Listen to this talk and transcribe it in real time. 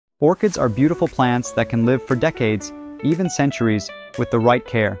Orchids are beautiful plants that can live for decades, even centuries, with the right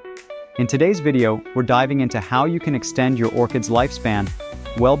care. In today's video, we're diving into how you can extend your orchid's lifespan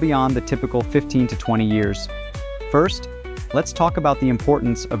well beyond the typical 15 to 20 years. First, let's talk about the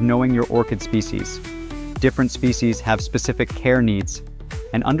importance of knowing your orchid species. Different species have specific care needs,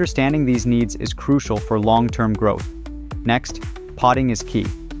 and understanding these needs is crucial for long-term growth. Next, potting is key.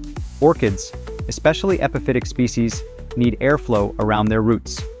 Orchids, especially epiphytic species, need airflow around their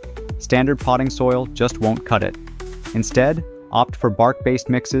roots. Standard potting soil just won't cut it. Instead, opt for bark-based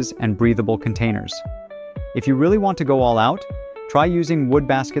mixes and breathable containers. If you really want to go all out, try using wood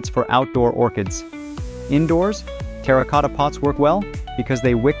baskets for outdoor orchids. Indoors, terracotta pots work well because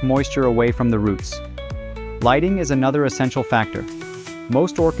they wick moisture away from the roots. Lighting is another essential factor.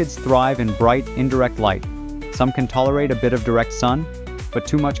 Most orchids thrive in bright, indirect light. Some can tolerate a bit of direct sun, but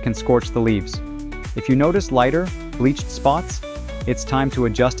too much can scorch the leaves. If you notice lighter, bleached spots, it's time to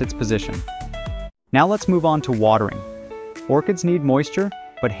adjust its position. Now let's move on to watering. Orchids need moisture,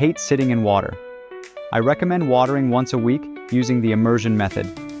 but hate sitting in water. I recommend watering once a week using the immersion method,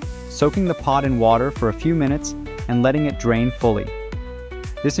 soaking the pot in water for a few minutes and letting it drain fully.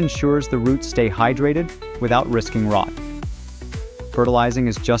 This ensures the roots stay hydrated without risking rot. Fertilizing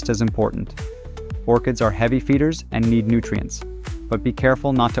is just as important. Orchids are heavy feeders and need nutrients, but be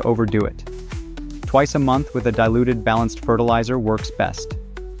careful not to overdo it. Twice a month with a diluted, balanced fertilizer works best.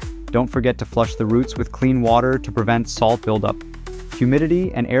 Don't forget to flush the roots with clean water to prevent salt buildup. Humidity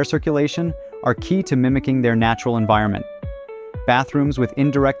and air circulation are key to mimicking their natural environment. Bathrooms with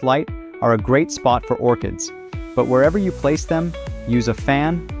indirect light are a great spot for orchids, but wherever you place them, use a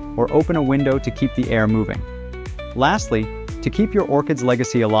fan or open a window to keep the air moving. Lastly, to keep your orchid's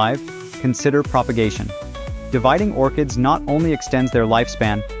legacy alive, consider propagation. Dividing orchids not only extends their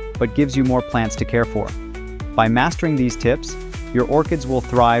lifespan, but gives you more plants to care for. By mastering these tips, your orchids will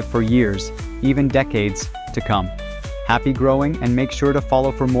thrive for years, even decades, to come. Happy growing, and make sure to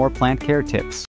follow for more plant care tips.